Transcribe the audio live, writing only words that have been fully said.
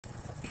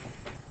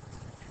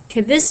Okay,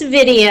 this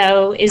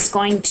video is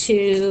going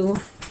to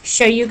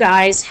show you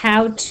guys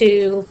how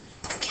to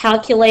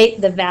calculate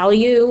the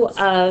value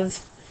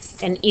of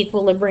an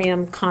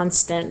equilibrium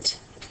constant.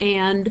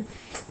 And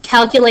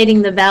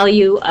calculating the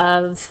value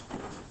of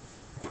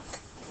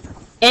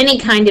any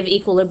kind of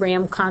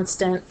equilibrium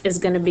constant is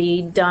going to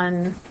be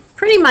done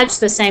pretty much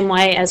the same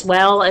way as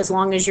well, as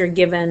long as you're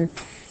given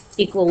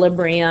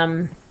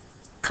equilibrium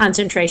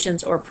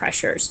concentrations or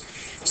pressures.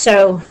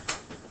 So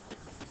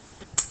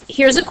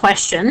here's a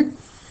question.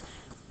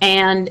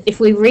 And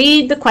if we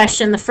read the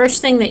question, the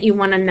first thing that you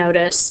want to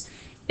notice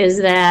is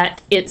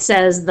that it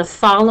says the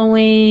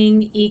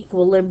following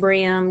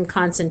equilibrium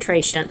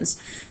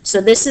concentrations. So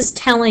this is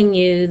telling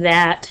you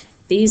that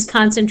these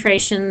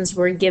concentrations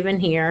were given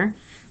here.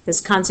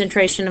 This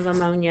concentration of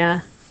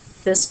ammonia,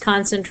 this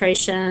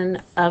concentration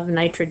of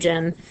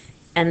nitrogen,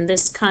 and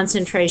this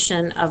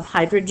concentration of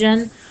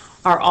hydrogen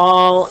are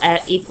all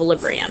at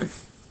equilibrium.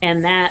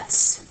 And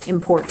that's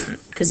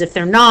important, because if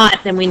they're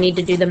not, then we need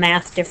to do the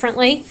math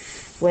differently,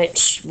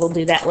 which we'll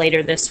do that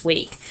later this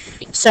week.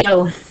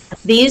 So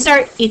these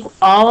are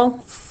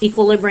all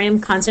equilibrium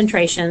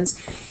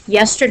concentrations.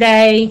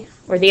 Yesterday,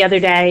 or the other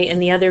day in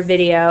the other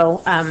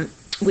video,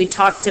 we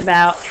talked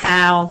about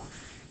how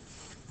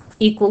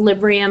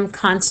equilibrium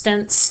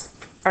constants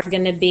are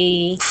going to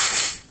be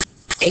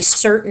a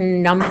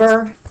certain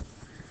number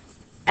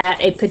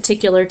at a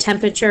particular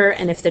temperature,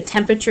 and if the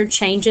temperature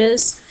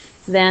changes,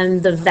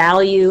 then the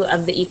value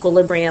of the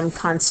equilibrium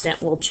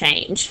constant will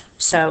change.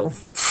 So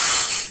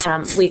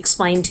we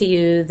explained to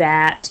you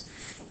that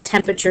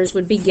temperatures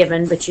would be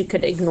given, but you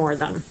could ignore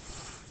them.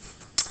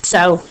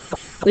 So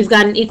we've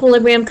got an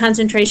equilibrium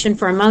concentration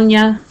for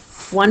ammonia,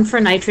 one for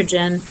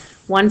nitrogen,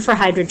 one for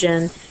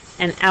hydrogen,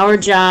 and our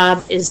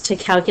job is to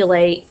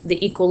calculate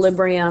the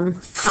equilibrium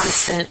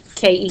constant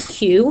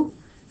Keq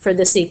for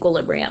this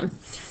equilibrium.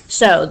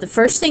 So the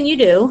first thing you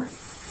do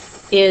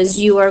is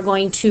you are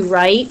going to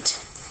write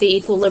the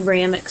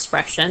equilibrium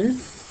expression.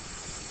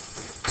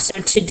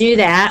 So to do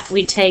that,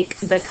 we take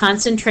the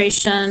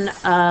concentration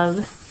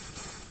of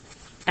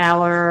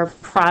our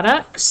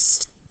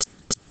products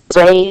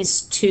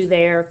raised to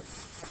their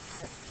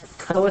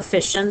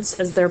coefficients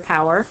as their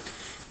power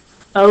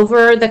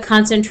over the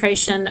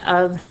concentration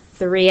of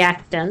the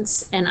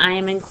reactants, and I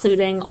am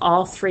including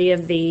all three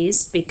of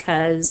these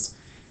because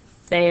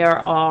they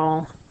are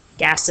all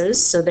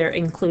gases, so they're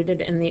included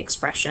in the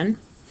expression.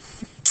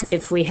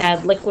 If we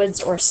had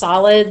liquids or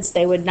solids,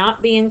 they would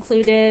not be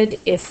included.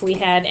 If we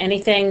had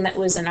anything that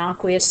was an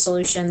aqueous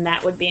solution,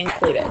 that would be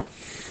included.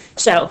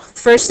 So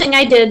first thing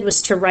I did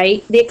was to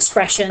write the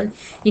expression.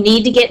 You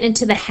need to get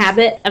into the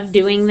habit of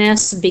doing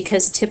this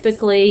because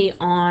typically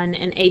on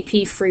an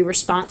AP free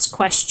response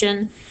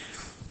question,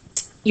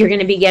 you're going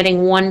to be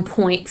getting 1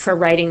 point for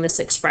writing this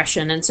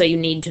expression, and so you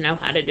need to know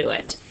how to do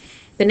it.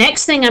 The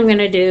next thing I'm going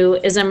to do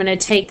is I'm going to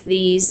take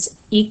these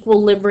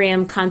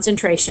equilibrium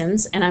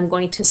concentrations and I'm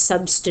going to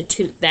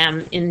substitute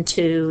them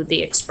into the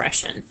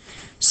expression.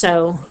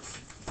 So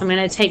I'm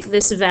going to take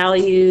this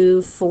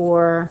value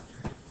for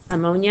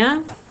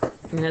ammonia,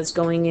 and that's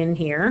going in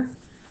here.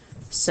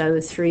 So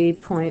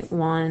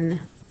 3.1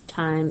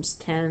 times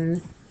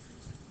 10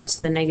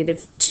 to the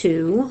negative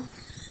 2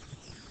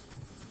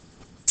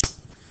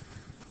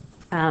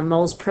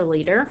 moles per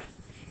liter.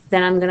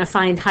 Then I'm going to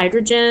find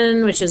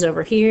hydrogen, which is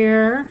over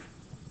here,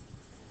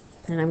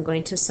 and I'm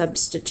going to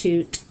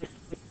substitute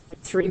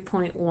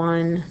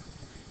 3.1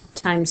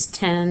 times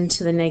 10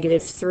 to the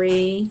negative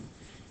 3,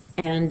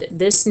 and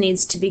this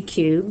needs to be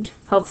cubed.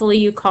 Hopefully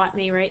you caught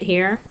me right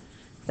here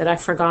that I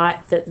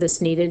forgot that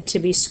this needed to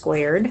be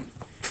squared.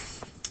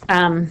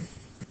 So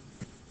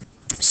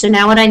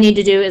now what I need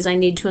to do is I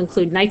need to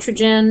include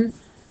nitrogen.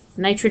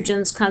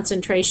 Nitrogen's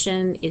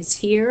concentration is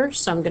here,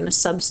 so I'm going to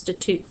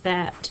substitute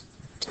that.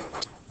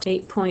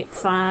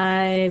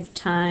 8.5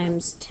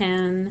 times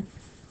 10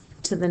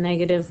 to the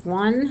negative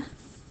 1.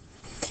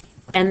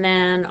 And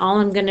then all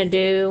I'm going to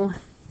do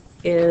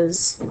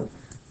is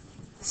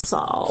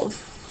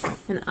solve.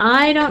 And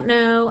I don't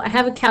know, I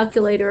have a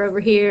calculator over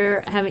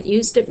here. I haven't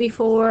used it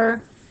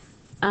before.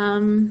 I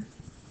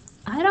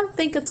don't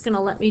think it's going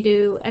to let me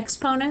do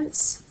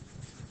exponents.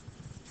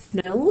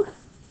 No.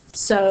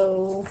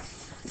 So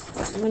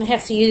I'm going to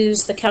have to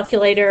use the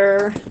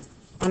calculator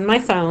on my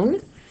phone.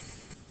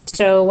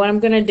 So what I'm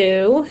going to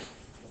do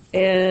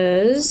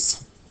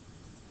is,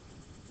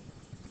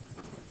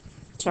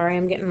 sorry,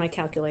 I'm getting my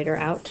calculator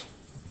out.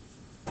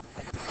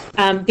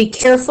 Be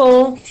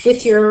careful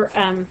with your,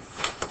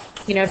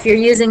 if you're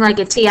using like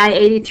a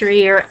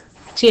TI-83 or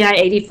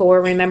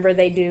TI-84, remember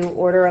they do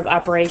order of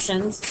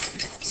operations.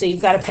 So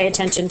you've got to pay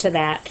attention to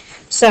that.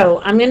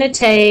 So I'm going to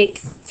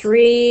take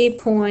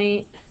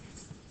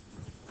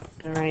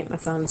all right, my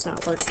phone's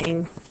not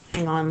working.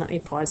 Hang on, let me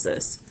pause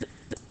this.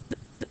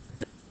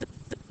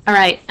 All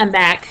right, I'm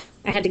back.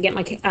 I had to get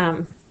my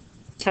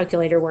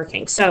calculator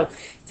working. So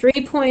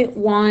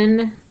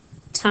 3.1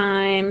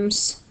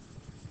 times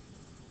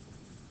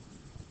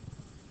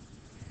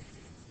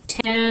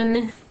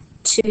 10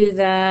 to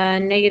the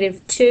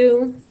negative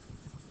 2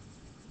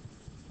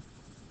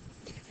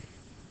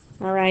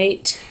 All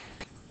right,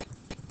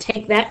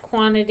 take that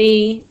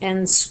quantity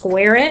and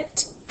square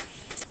it,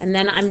 and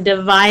then I'm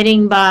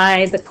dividing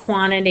by the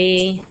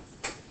quantity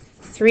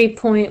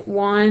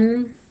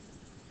 3.1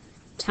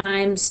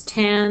 times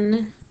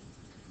 10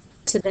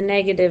 to the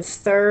negative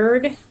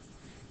third.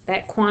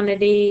 That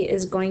quantity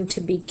is going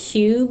to be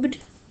cubed.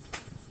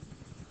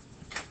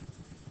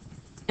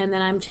 And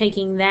then I'm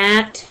taking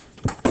that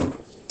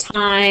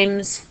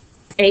times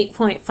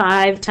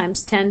 8.5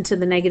 times 10 to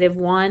the negative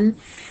 1.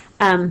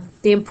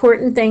 The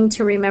important thing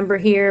to remember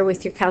here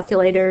with your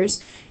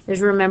calculators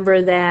is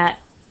remember that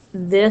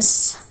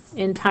this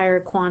entire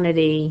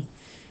quantity,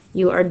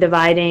 you are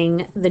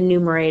dividing the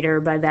numerator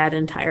by that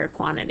entire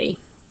quantity.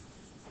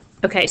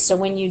 Okay, so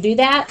when you do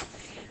that,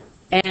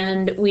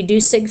 and we do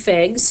sig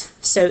figs,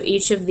 so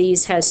each of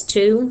these has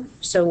 2,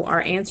 so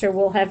our answer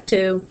will have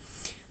 2.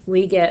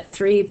 We get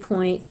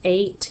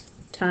 3.8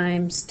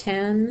 times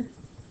 10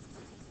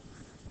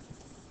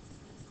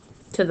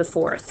 to the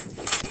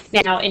fourth.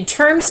 Now, in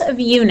terms of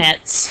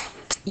units,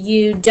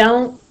 you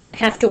don't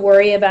have to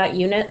worry about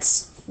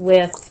units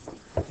with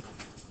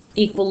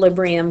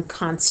equilibrium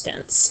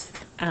constants.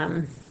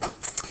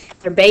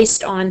 They're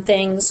based on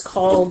things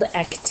called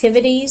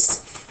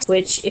activities,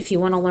 which if you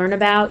want to learn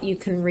about, you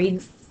can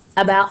read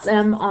about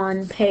them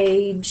on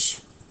page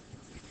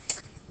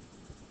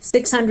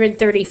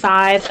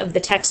 635 of the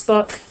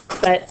textbook,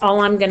 but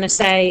all I'm going to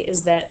say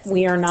is that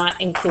we are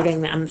not including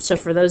them. So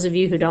for those of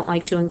you who don't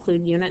like to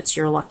include units,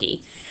 you're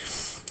lucky.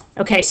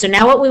 Okay, so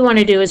now what we want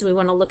to do is we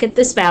want to look at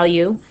this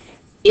value.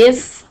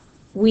 If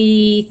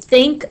we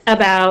think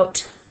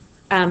about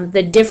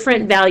the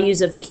different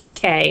values of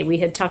k, we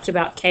had talked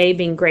about k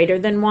being greater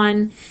than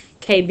 1,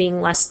 k being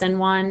less than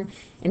 1,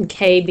 and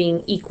k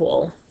being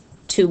equal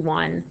to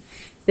 1.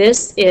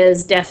 This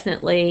is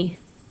definitely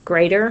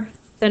greater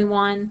than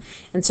 1,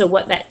 and so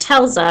what that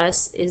tells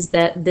us is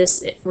that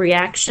this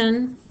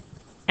reaction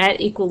at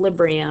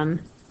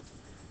equilibrium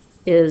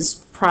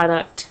is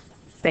product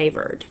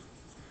favored,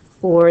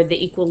 or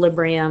the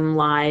equilibrium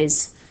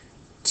lies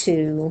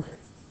to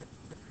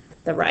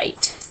the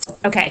right.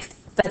 Okay,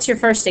 that's your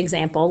first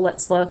example.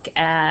 Let's look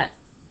at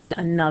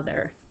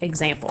another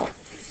example.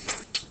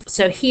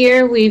 So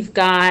here we've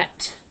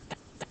got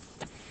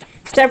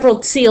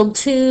several sealed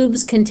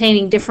tubes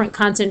containing different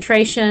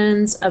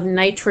concentrations of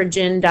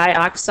nitrogen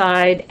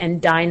dioxide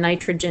and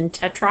dinitrogen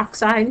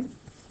tetroxide.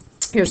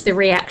 Here's the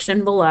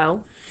reaction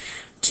below.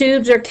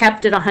 Tubes are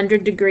kept at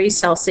 100 degrees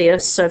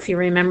Celsius. So if you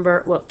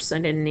remember, whoops, I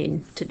didn't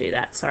need to do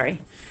that,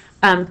 sorry.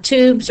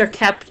 Tubes are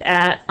kept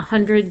at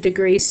 100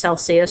 degrees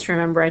Celsius.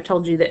 Remember, I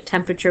told you that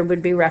temperature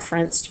would be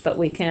referenced, but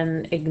we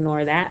can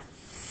ignore that,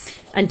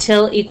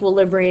 until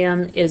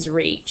equilibrium is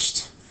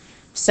reached.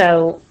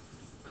 So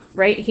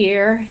right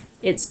here,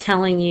 it's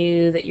telling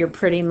you that you're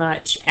pretty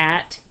much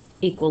at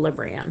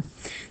equilibrium.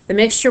 The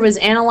mixture was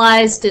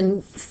analyzed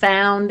and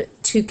found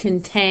to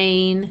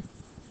contain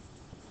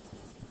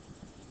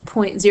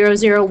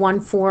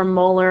 0.0014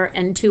 molar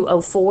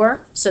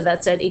N2O4, so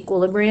that's at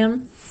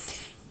equilibrium,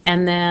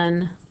 and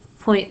then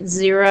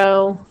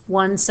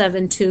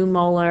 0.0172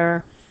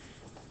 molar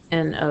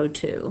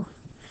NO2.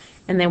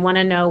 And they want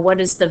to know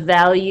what is the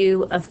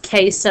value of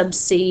K sub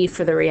C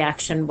for the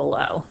reaction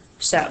below.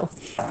 So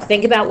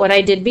think about what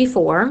I did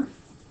before.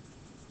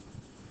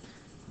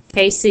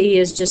 Kc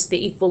is just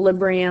the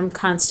equilibrium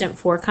constant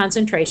for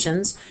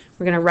concentrations.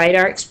 We're going to write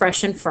our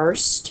expression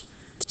first.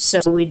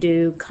 So we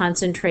do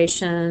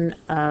concentration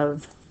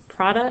of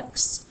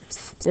products.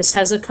 This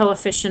has a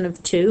coefficient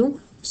of 2,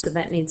 so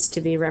that needs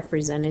to be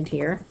represented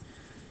here,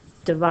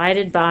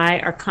 divided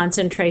by our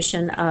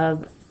concentration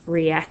of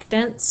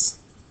reactants.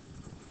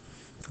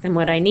 And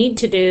what I need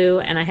to do,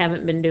 and I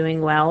haven't been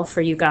doing well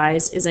for you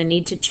guys, is I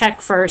need to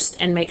check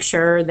first and make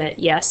sure that,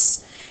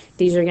 yes,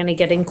 these are going to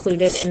get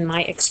included in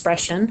my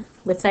expression,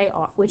 which they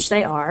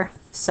are.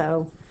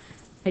 So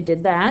I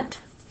did that.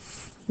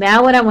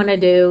 Now what I want to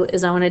do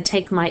is I want to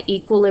take my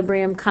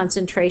equilibrium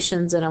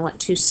concentrations and I want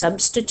to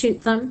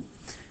substitute them.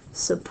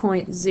 So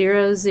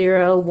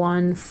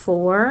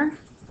 0.0014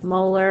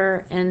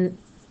 molar, and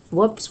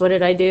whoops, what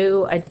did I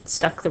do? I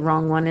stuck the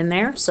wrong one in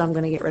there, so I'm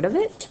going to get rid of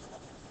it.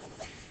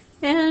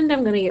 And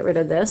I'm going to get rid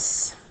of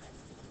this.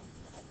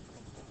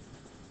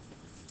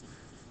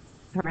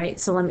 All right,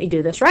 so let me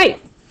do this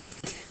right.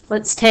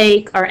 Let's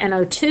take our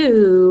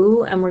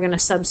NO2 and we're going to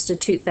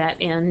substitute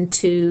that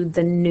into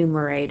the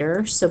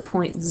numerator. So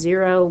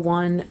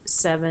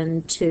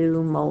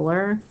 0.0172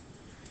 molar,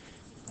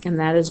 and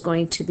that is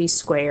going to be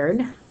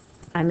squared.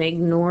 I'm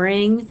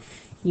ignoring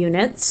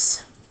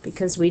units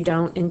because we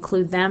don't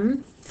include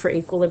them for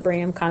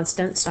equilibrium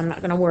constants, so I'm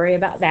not going to worry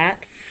about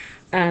that.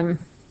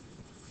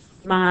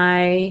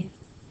 My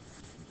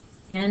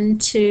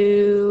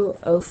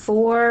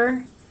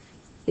N2O4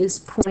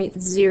 is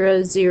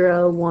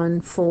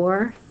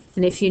 0.0014,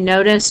 and if you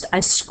noticed,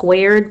 I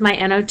squared my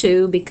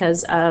NO2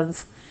 because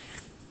of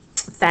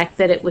the fact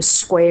that it was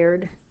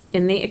squared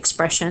in the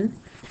expression.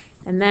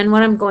 And then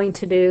what I'm going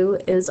to do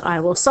is I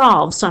will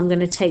solve. So I'm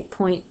going to take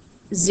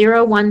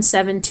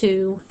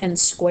 0.0172 and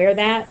square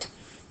that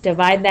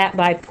divide that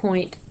by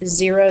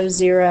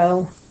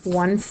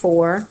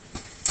 0.0014.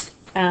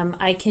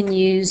 I can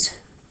use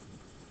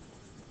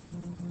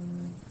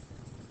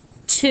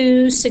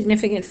two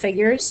significant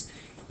figures,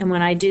 and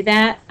when I do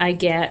that, I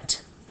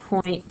get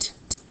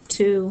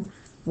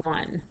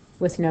 0.21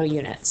 with no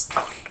units.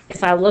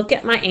 If I look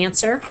at my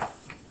answer,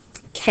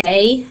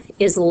 K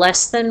is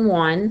less than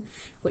 1,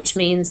 which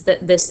means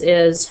that this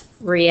is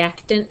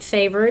reactant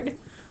favored,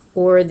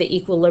 or the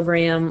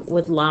equilibrium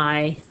would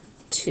lie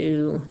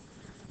to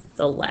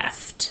the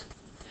left.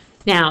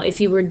 Now, if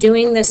you were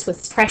doing this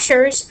with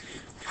pressures,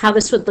 how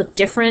this would look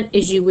different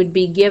is you would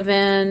be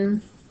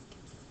given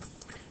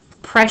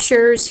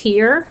pressures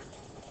here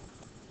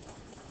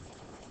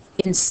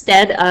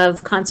instead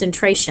of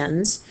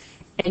concentrations,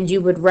 and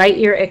you would write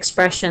your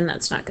expression,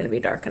 that's not going to be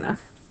dark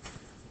enough,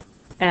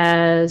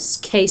 as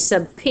K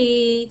sub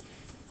P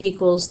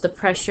equals the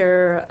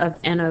pressure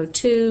of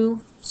NO2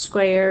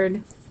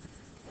 squared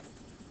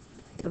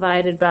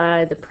divided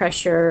by the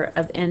pressure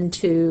of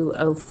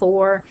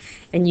N2O4,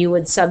 and you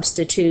would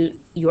substitute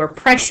your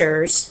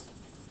pressures,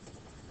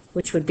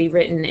 which would be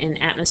written in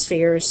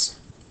atmospheres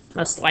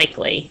most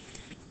likely,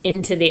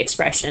 into the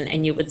expression,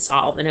 and you would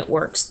solve, and it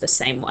works the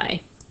same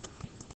way.